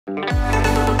My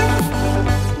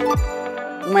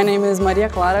name is Maria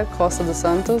Clara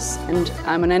Santos, and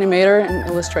I'm an animator and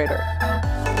illustrator.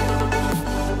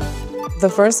 The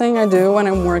first thing I do when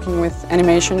I'm working with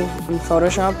animation in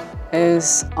Photoshop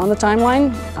is, on the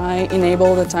timeline, I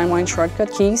enable the timeline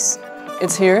shortcut keys.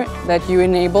 It's here that you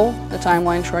enable the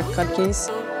timeline shortcut keys.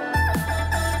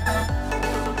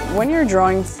 When you're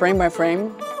drawing frame by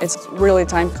frame, it's really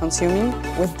time-consuming.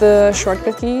 With the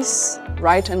shortcut keys,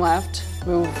 right and left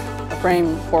move a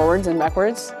frame forwards and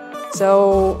backwards.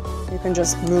 So you can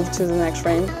just move to the next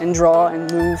frame and draw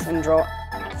and move and draw.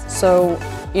 So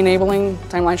enabling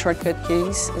timeline shortcut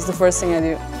keys is the first thing I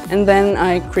do. And then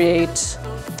I create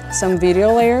some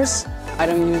video layers. I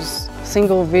don't use a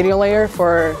single video layer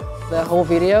for the whole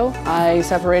video. I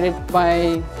separate it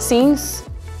by scenes.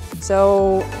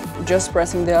 So just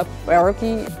pressing the up arrow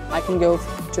key, I can go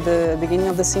to the beginning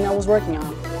of the scene I was working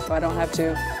on. So I don't have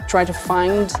to try to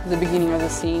find the beginning of the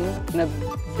scene in a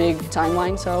big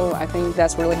timeline, so I think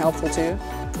that's really helpful too.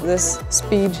 This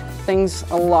speeds things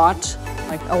a lot,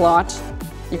 like a lot.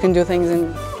 You can do things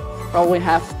in probably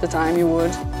half the time you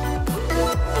would